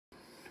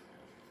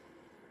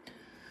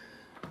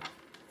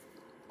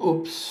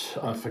Oops,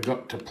 I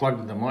forgot to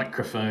plug the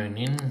microphone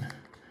in.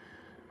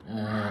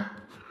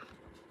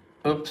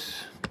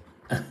 Oops.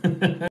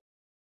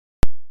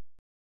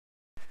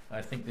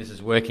 I think this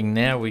is working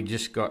now. We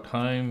just got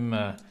home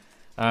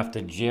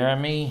after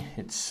Jeremy.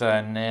 It's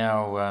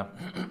now,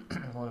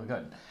 we've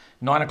got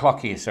 9 o'clock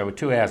here, so we're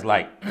 2 hours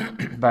late.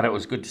 But it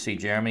was good to see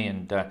Jeremy,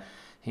 and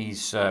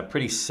he's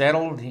pretty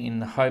settled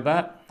in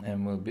Hobart,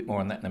 and we'll a bit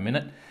more on that in a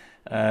minute.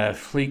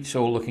 Fleet's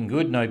all looking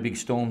good, no big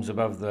storms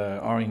above the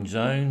orange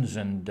zones,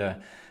 and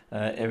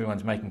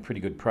everyone's making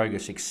pretty good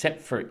progress,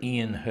 except for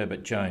Ian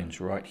Herbert Jones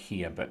right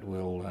here, but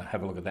we'll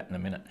have a look at that in a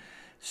minute.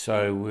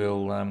 So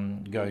we'll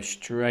go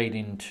straight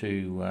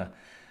into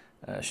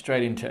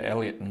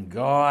Elliot and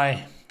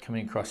Guy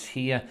coming across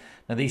here.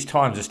 Now these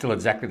times are still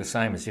exactly the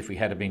same as if we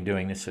had been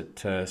doing this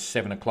at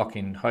 7 o'clock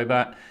in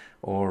Hobart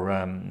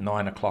or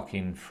 9 o'clock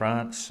in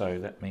France, so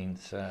that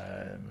means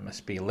it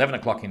must be 11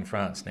 o'clock in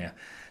France now.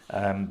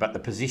 But the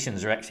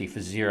positions are actually for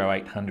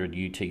 0800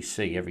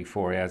 UTC every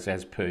 4 hours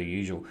as per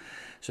usual.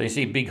 So you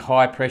see a big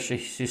high pressure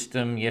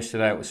system.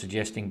 Yesterday it was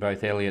suggesting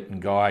both Elliot and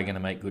Guy are going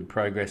to make good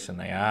progress, and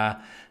they are.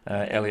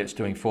 Elliot's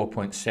doing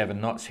 4.7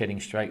 knots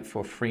heading straight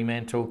for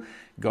Fremantle.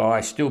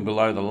 Guy still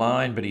below the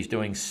line, but he's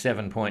doing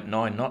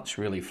 7.9 knots,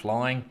 really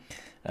flying.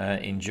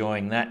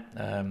 Enjoying that.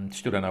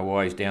 Still don't know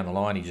why he's down the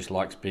line. He just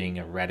likes being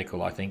a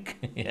radical, I think,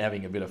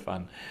 having a bit of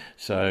fun.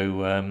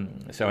 So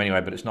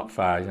anyway, but it's not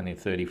far. He's only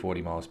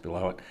 30-40 miles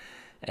below it.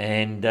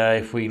 And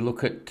if we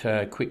look at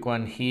a quick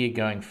one here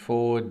going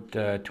forward,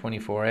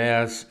 24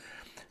 hours,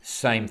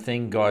 same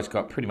thing. Guy's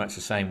got pretty much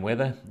the same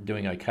weather,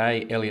 doing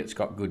okay. Elliot's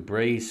got good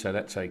breeze, so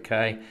that's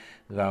okay.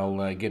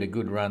 They'll get a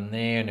good run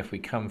there. And if we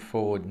come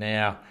forward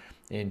now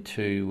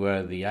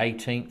into the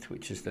 18th,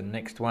 which is the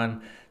next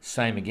one,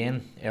 same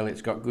again.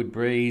 Elliot's got good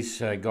breeze.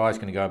 Guy's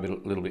going to go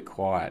a little bit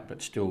quiet,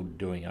 but still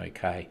doing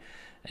okay.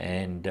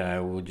 And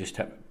we'll just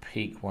have a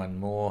peek one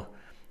more.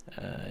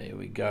 Here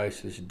we go.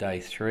 So this is day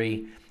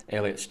 3.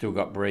 Elliot's still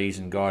got breeze,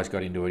 and Guy's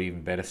got into an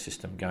even better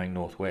system going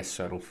northwest,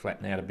 so it'll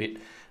flatten out a bit.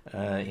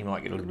 He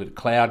might get a little bit of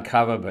cloud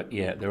cover, but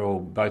yeah,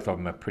 both of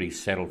them are pretty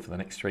settled for the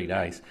next 3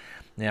 days.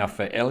 Now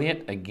for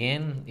Elliot,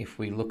 again, if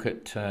we look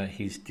at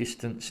his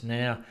distance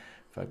now,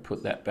 if I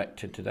put that back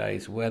to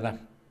today's weather,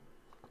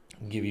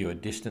 give you a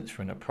distance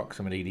for an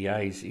approximate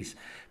EDAs, he's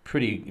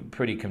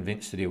pretty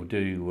convinced that he'll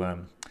do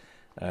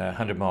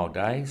 100-mile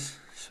days.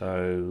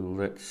 So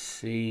let's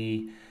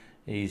see,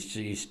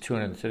 he's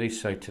 230,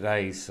 so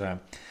today's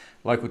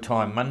local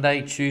time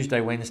Monday,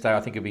 Tuesday, Wednesday, I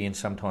think he'll be in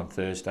sometime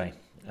Thursday.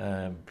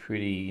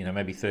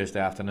 Maybe Thursday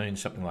afternoon,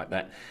 something like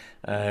that.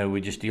 We're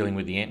just dealing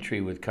with the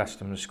entry with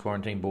Customs,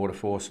 Quarantine, Border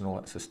Force and all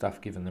that sort of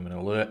stuff, giving them an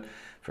alert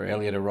for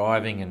Elliot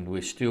arriving, and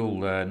we're still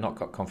not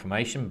got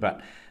confirmation,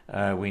 but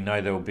we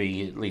know there will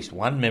be at least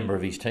one member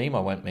of his team, I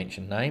won't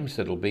mention names,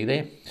 that'll be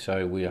there,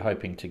 so we're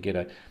hoping to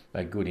get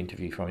a good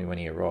interview from him when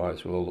he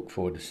arrives. We'll look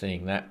forward to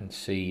seeing that and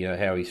see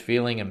how he's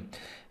feeling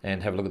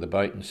and have a look at the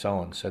boat and so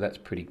on, so that's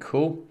pretty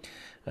cool.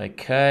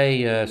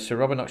 Okay, Sir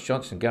Robert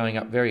Knox-Johnston going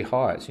up very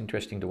high. It's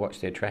interesting to watch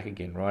their track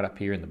again, right up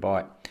here in the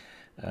bight.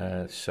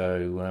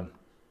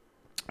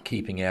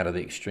 Keeping out of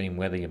the extreme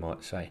weather, you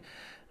might say.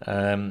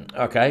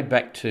 Okay,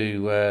 back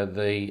to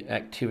the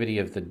activity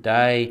of the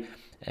day.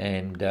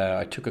 And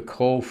I took a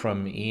call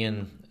from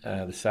Ian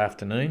this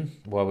afternoon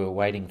while we were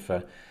waiting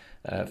for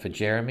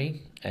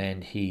Jeremy.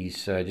 And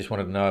he's just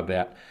wanted to know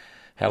about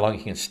how long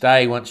he can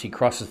stay once he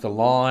crosses the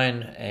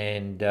line,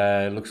 and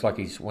looks like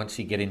once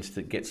he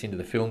gets into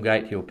the film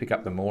gate, he'll pick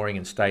up the mooring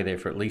and stay there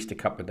for at least a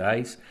couple of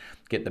days,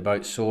 get the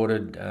boat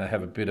sorted,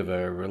 have a bit of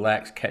a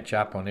relax, catch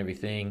up on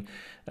everything,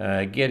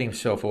 get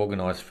himself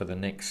organised for the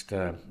next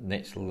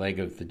leg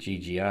of the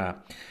GGR.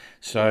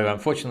 So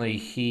unfortunately,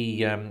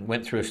 he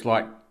went through a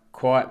slight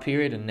quiet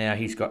period, and now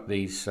he's got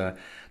these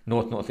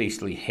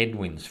northeasterly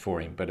headwinds for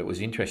him. But it was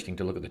interesting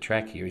to look at the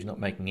track here. He's not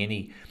making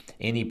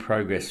any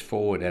progress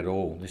forward at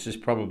all. This is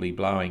probably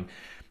blowing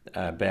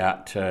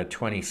about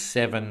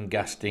 27,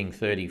 gusting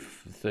 30,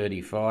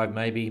 35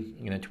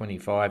 maybe,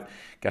 25,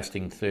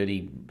 gusting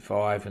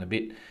 35 and a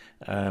bit.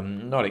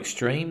 Not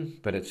extreme,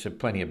 but it's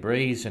plenty of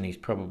breeze, and he's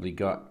probably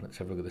got, let's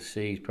have a look at the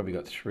sea, he's probably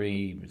got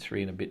three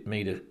and a bit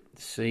metre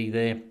sea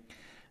there.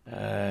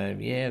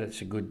 Yeah,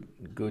 that's a good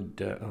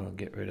I'll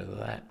get rid of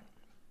that.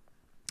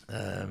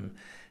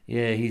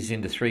 Yeah, he's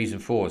into 3s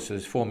and 4s, so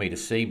there's 4 metre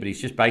sea, but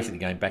he's just basically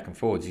going back and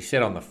forwards. He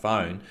said on the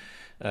phone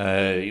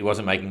he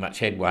wasn't making much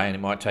headway, and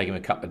it might take him a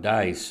couple of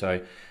days,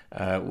 so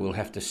we'll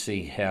have to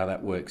see how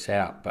that works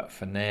out. But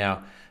for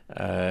now,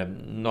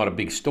 not a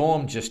big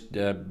storm, just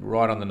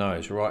right on the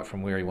nose, right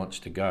from where he wants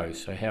to go.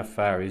 So how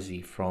far is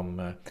he from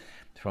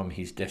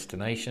his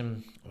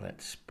destination?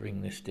 Let's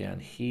bring this down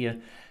here.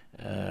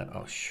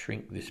 I'll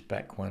shrink this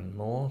back one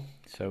more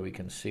so we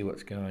can see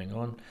what's going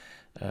on.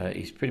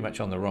 He's pretty much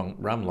on the wrong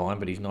rum line,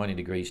 but he's 90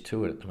 degrees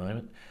to it at the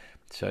moment.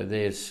 So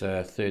there's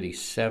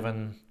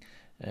 37,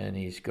 and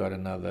he's got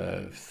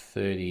another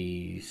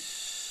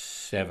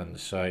 37.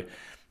 So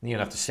near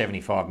enough to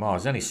 75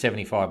 miles. There's only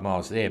 75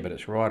 miles there, but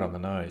it's right on the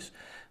nose.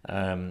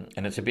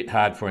 And it's a bit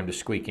hard for him to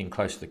squeak in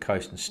close to the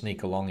coast and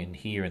sneak along in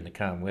here in the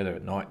calm weather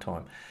at night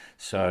time.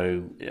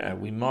 So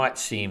we might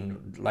see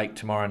him late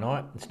tomorrow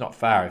night. It's not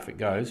far if it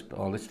goes, but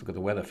let's look at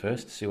the weather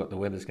first, see what the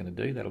weather's going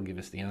to do. That'll give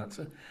us the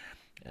answer.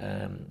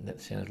 That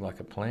sounds like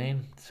a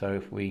plan. So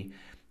if we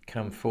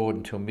come forward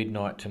until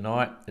midnight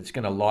tonight, it's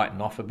going to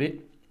lighten off a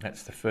bit.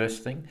 That's the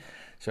first thing.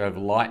 So I have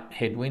light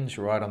headwinds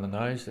right on the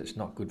nose. That's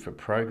not good for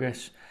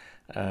progress.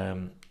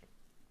 And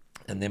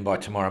then by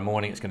tomorrow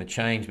morning, it's going to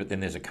change, but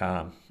then there's a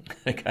calm.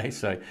 Okay,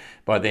 so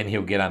by then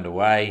he'll get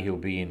underway. He'll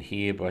be in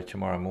here by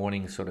tomorrow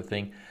morning, sort of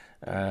thing.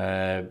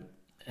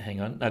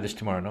 Hang on. No, that's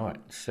tomorrow night.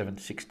 7,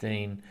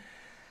 16,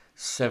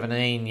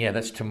 17. Yeah,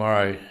 that's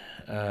tomorrow.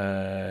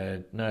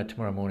 No,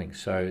 tomorrow morning.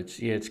 So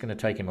it's going to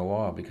take him a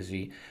while because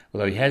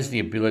although he has the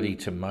ability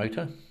to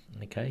motor,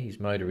 okay, his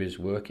motor is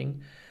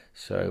working.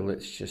 So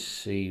let's just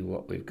see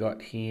what we've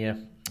got here.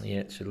 Yeah,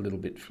 it's a little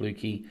bit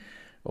fluky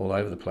all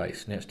over the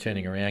place. Now it's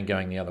turning around,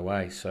 going the other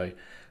way. So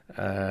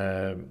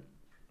yeah,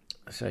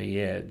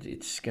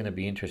 it's going to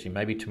be interesting.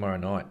 Maybe tomorrow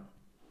night.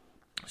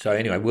 So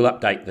anyway, we'll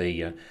update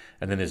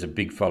and then there's a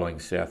big following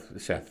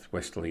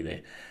southwesterly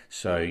there.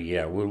 So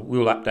yeah,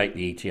 we'll update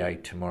the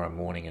ETA tomorrow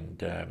morning,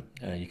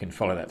 and you can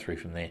follow that through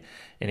from there.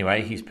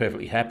 Anyway, he's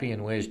perfectly happy.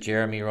 And where's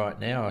Jeremy right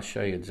now? I'll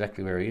show you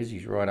exactly where he is.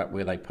 He's right up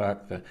where they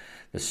park the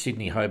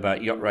Sydney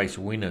Hobart Yacht Race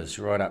winners,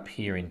 right up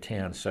here in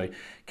town. So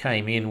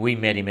came in, we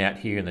met him out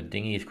here in the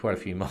dinghy. It's quite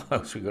a few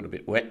miles. We got a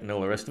bit wet and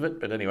all the rest of it.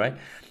 But anyway,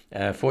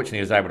 fortunately,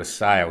 he was able to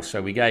sail.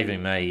 So we gave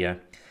him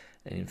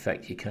and in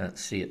fact, you can't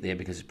see it there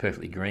because it's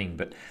perfectly green,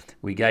 but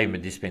we gave him a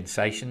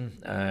dispensation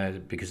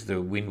because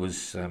the wind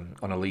was on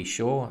a lee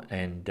shore,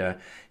 and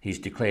he's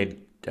declared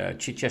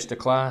Chichester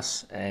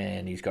class,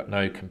 and he's got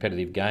no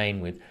competitive gain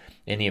with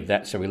any of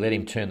that. So we let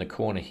him turn the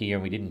corner here,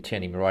 and we didn't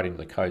turn him right into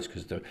the coast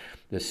because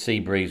the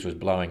sea breeze was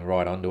blowing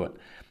right onto it.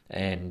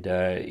 And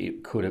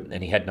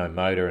and he had no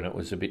motor, and it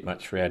was a bit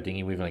much for our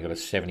dinghy. We've only got a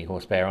 70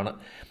 horsepower on it.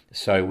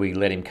 So we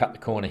let him cut the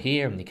corner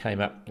here, and he came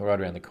up right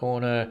around the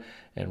corner,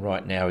 and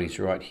right now he's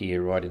right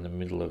here, right in the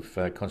middle of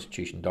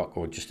Constitution Dock,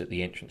 or just at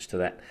the entrance to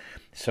that.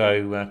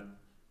 So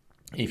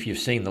if you've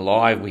seen the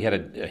live, we had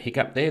a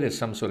hiccup there. There's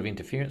some sort of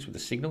interference with the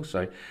signal,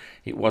 so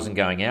it wasn't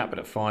going out, but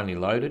it finally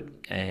loaded,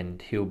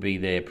 and he'll be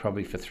there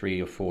probably for 3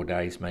 or 4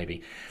 days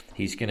maybe.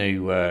 He's going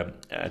to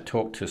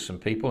talk to some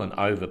people and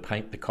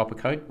overpaint the copper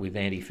coat with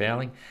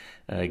anti-fouling,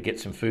 get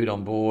some food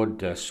on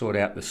board, sort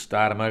out the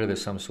starter motor.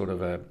 There's some sort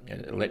of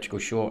electrical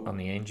short on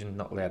the engine,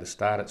 not allowed to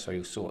start it, so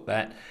he'll sort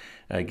that.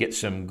 Get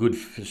some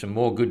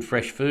more good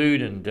fresh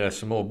food and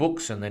some more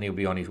books, and then he'll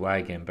be on his way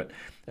again. But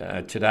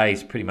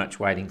today's pretty much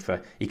waiting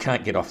for. He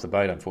can't get off the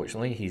boat,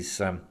 unfortunately.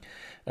 He's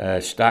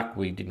stuck.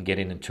 We didn't get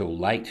in until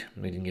late.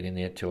 We didn't get in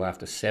there till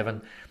after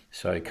 7.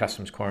 So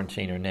customs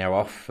quarantine are now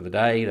off for the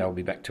day. They'll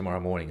be back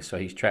tomorrow morning. So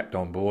he's trapped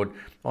on board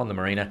on the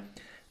marina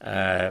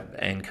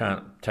and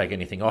can't take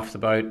anything off the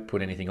boat,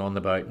 put anything on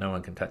the boat. No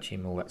one can touch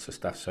him, all that sort of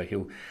stuff. So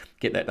he'll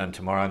get that done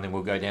tomorrow, and then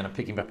we'll go down and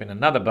pick him up in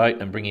another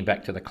boat and bring him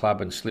back to the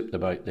club and slip the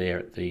boat there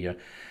at the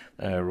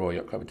Royal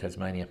Yacht Club of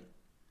Tasmania.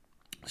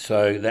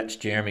 So that's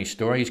Jeremy's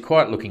story. He's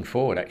quite looking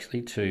forward,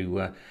 actually,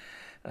 to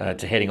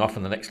heading off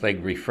on the next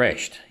leg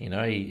refreshed. You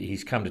know,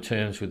 he's come to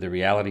terms with the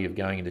reality of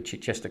going into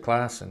Chichester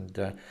class, and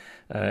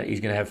he's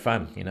going to have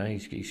fun. You know,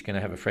 he's going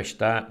to have a fresh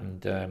start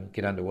and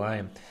get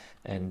underway.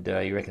 And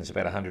he reckons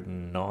about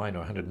 109 or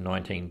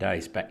 119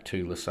 days back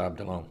to Les Sables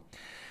d'Olonne.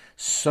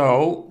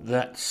 So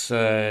that's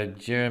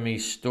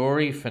Jeremy's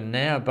story for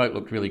now. Boat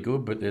looked really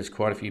good, but there's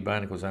quite a few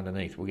barnacles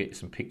underneath. We'll get you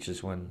some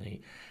pictures when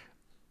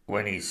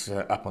he's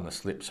up on the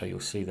slip, so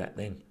you'll see that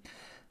then.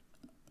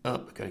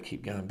 Oh, I've got to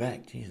keep going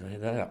back. Geez,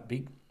 they're up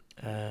big.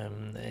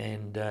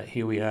 And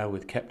here we are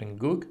with Captain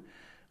Goog.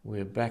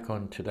 We're back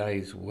on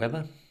today's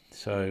weather.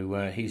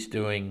 So he's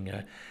doing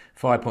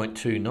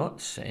 5.2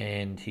 knots,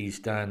 and he's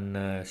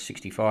done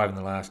 65 in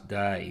the last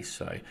day,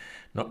 so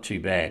not too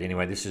bad.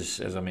 Anyway, this is,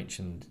 as I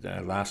mentioned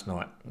last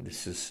night,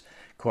 this is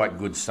quite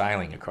good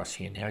sailing across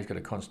here. Now he's got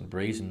a constant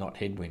breeze and not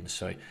headwinds,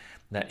 so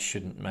that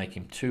shouldn't make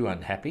him too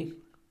unhappy.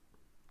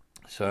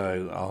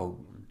 So I'll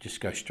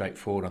just go straight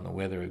forward on the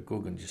weather of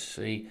Goog and just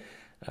see.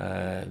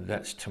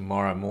 That's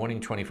tomorrow morning,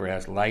 24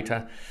 hours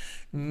later.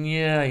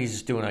 Yeah,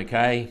 he's doing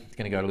okay. He's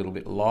going to go a little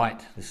bit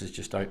light. This is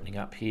just opening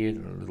up here,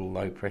 a little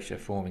low pressure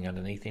forming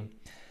underneath him.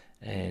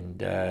 And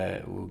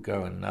we'll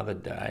go another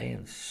day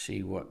and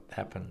see what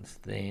happens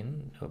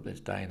then. Hope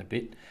that's day and a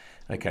bit.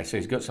 Okay, so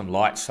he's got some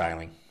light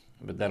sailing,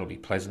 but that'll be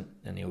pleasant,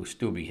 and he'll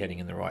still be heading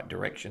in the right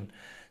direction.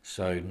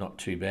 So not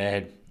too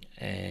bad.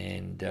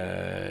 And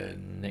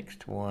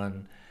next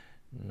one,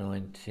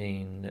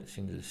 19, that's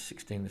into the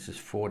 16. This is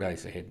 4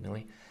 days ahead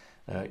nearly.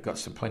 Got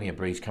plenty of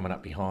breeze coming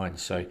up behind.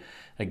 So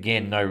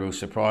again, no real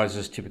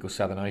surprises. Typical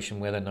Southern Ocean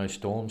weather, no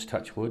storms,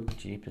 touch wood.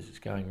 Jeepers, it's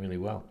going really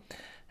well.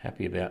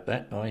 Happy about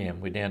that. I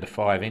am. We're down to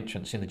 5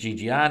 entrants in the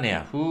GGR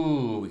now.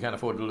 Ooh, we can't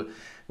afford to.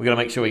 We've got to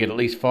make sure we get at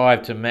least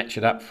 5 to match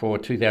it up for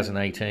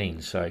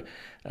 2018. So,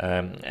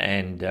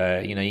 Ian's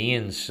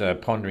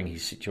pondering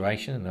his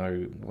situation.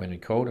 And when we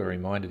called, I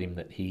reminded him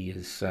that he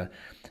is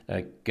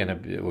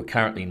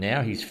currently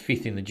now he's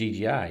 5th in the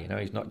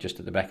GGR. He's not just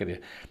at the back of the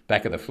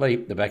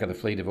fleet. The back of the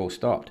fleet have all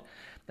stopped.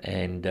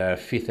 And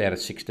 5th out of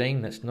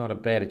 16, that's not a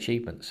bad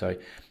achievement. So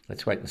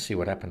let's wait and see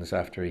what happens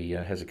after he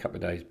has a couple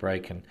of days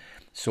break and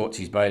sorts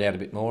his boat out a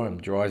bit more and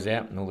dries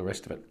out and all the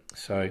rest of it.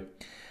 So,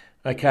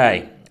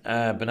 okay,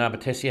 Bernard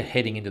Battessia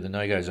heading into the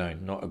no-go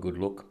zone. Not a good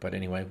look, but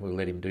anyway, we'll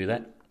let him do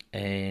that.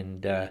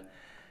 And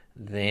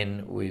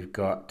then we've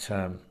got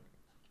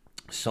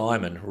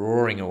Simon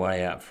roaring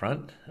away out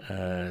front,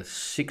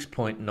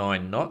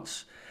 6.9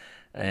 knots.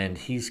 And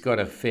he's got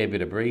a fair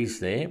bit of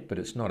breeze there, but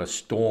it's not a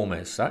storm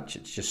as such.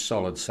 It's just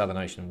solid Southern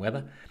Ocean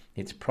weather.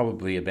 It's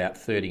probably about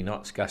 30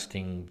 knots,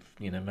 gusting,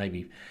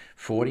 maybe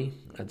 40,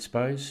 I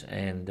suppose.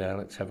 And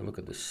let's have a look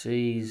at the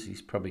seas.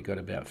 He's probably got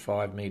about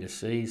 5 metre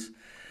seas.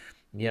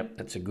 Yep,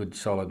 that's a good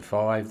solid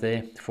 5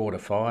 there, 4 to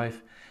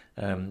 5.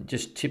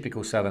 Just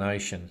typical Southern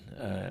Ocean,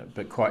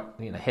 but quite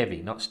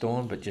heavy, not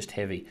storm, but just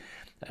heavy.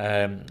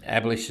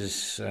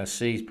 Ablish's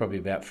seas probably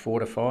about 4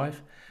 to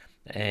 5.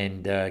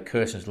 And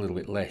Kirsten's a little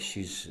bit less.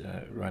 She's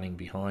running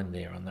behind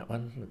there on that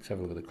one. Let's have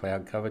a look at the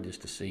cloud cover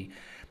just to see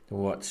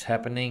what's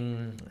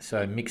happening.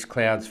 So mixed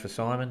clouds for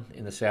Simon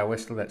in the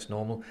sou'wester, that's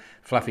normal.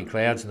 Fluffy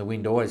clouds, and the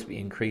wind always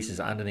increases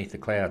underneath the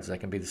clouds. They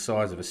can be the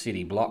size of a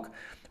city block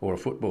or a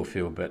football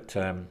field, but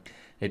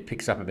it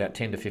picks up about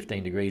 10 to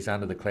 15 degrees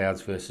under the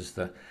clouds versus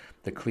the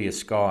clear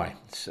sky.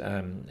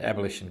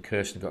 Ablish and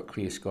Kirsten got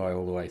clear sky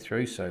all the way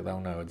through, so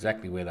they'll know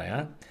exactly where they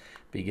are.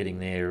 Be getting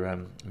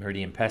their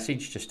meridian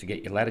passage just to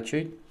get your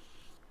latitude,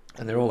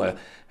 and they're all a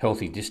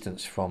healthy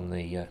distance from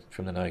the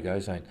no-go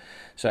zone.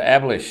 So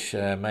Ablish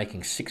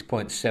making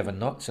 6.7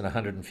 knots and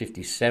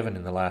 157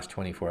 in the last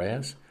 24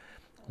 hours.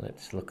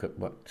 Let's look at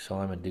what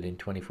Simon did in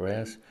 24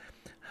 hours.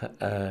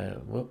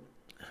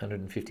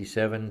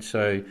 157,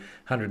 so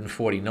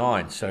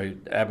 149. So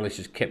Ablish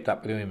has kept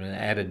up with him and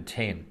added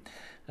 10.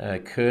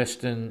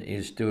 Kirsten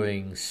is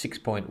doing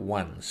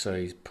 6.1, so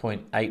he's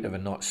 0.8 of a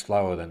knot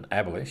slower than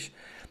Ablish.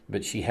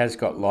 But she has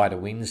got lighter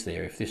winds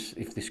there. If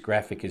this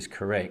graphic is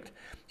correct,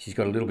 she's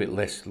got a little bit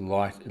less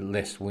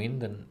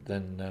wind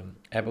than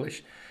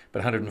Ablish, but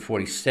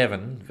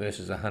 147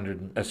 versus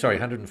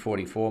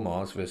 144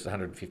 miles versus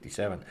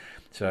 157.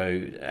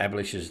 So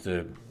Ablish is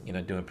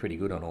doing pretty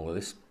good on all of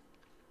this.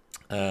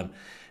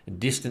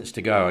 Distance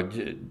to go.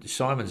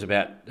 Simon's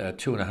about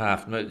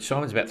 2.5. No,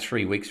 Simon's about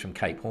 3 weeks from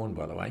Cape Horn,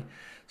 by the way.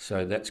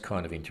 So that's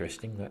kind of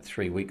interesting. That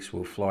 3 weeks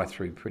will fly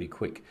through pretty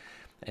quick.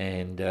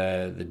 And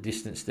the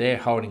distance there,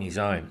 holding his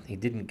own. He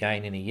didn't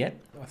gain any yet.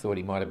 I thought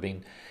he might have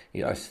been,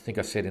 I think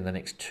I said in the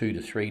next 2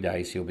 to 3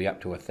 days he'll be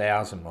up to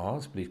 1,000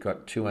 miles, but he's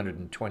got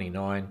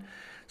 229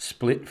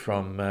 split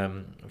from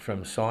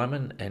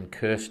Simon, and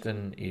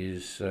Kirsten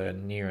is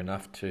near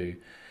enough to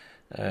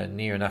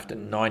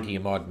 90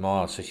 odd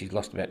miles, so she's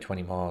lost about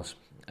 20 miles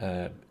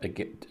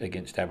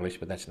against Ablish,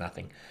 but that's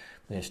nothing.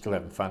 They're still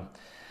having fun.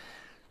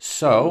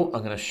 So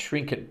I'm going to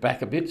shrink it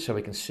back a bit so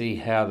we can see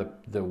how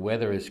the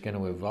weather is going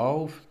to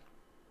evolve.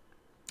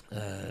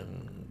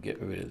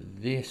 Get rid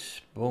of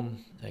this,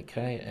 boom,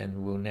 okay,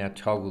 and we'll now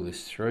toggle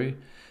this through.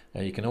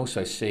 You can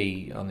also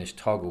see on this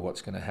toggle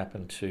what's going to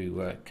happen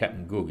to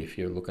Captain Goog if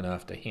you're looking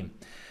after him.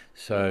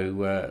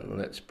 So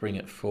let's bring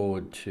it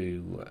forward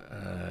to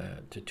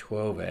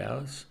 12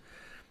 hours.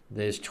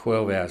 There's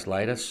 12 hours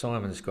later.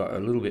 Simon's got a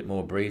little bit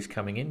more breeze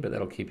coming in, but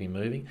that'll keep him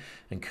moving.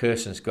 And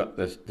Kirsten's got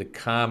the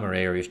calmer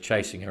areas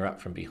chasing her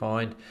up from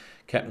behind.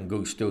 Captain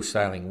Goog's still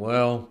sailing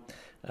well.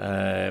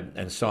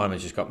 And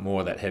Simon's just got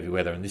more of that heavy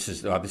weather. And this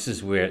is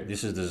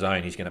the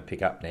zone he's going to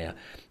pick up now.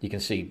 You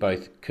can see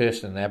both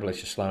Kirsten and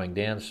Ablish are slowing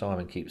down.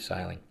 Simon keeps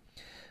sailing.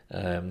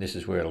 This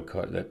is where it'll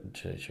cut that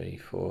 2, 3,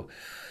 4,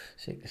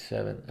 6,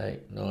 7,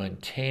 8, 9,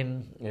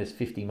 10. There's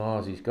 50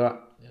 miles he's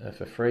got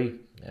for free.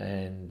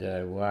 And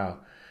wow.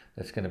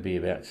 That's going to be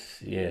about,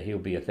 he'll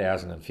be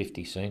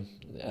 1,050 soon,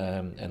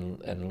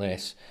 and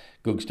less.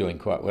 Goog's doing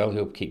quite well.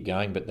 He'll keep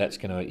going, but that's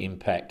going to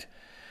impacts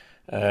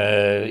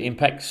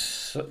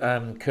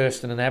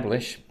Kirsten and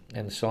Ablish,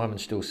 and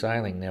Simon's still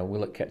sailing. Now,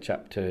 will it catch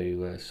up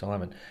to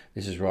Simon?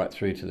 This is right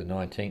through to the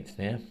 19th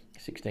now,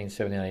 16,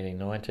 17, 18,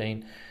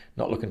 19.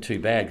 Not looking too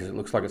bad because it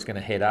looks like it's going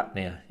to head up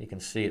now. You can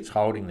see it's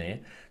holding there.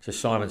 So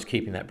Simon's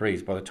keeping that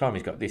breeze. By the time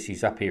he's got this,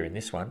 he's up here in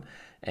this one.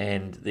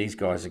 And these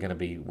guys are going to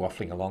be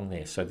waffling along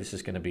there. So this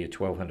is going to be a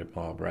 1,200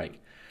 mile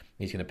break.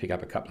 He's going to pick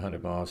up a couple of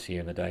 100 miles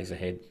here in the days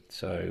ahead.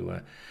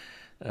 So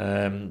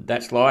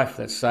that's life.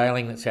 That's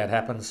sailing. That's how it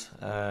happens.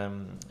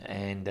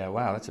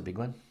 Wow, that's a big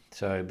one.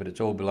 So, but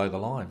it's all below the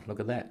line. Look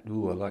at that.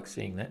 Ooh, I like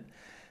seeing that.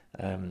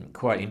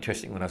 Quite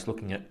interesting when I was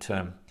looking at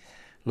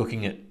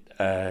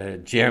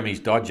Jeremy's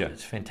Dodger.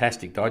 It's a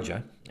fantastic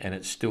Dodger, and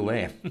it's still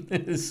there.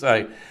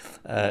 So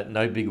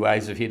no big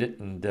waves have hit it,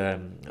 and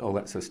all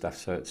that sort of stuff.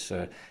 So it's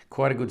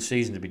quite a good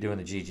season to be doing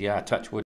the GGR. Touch wood.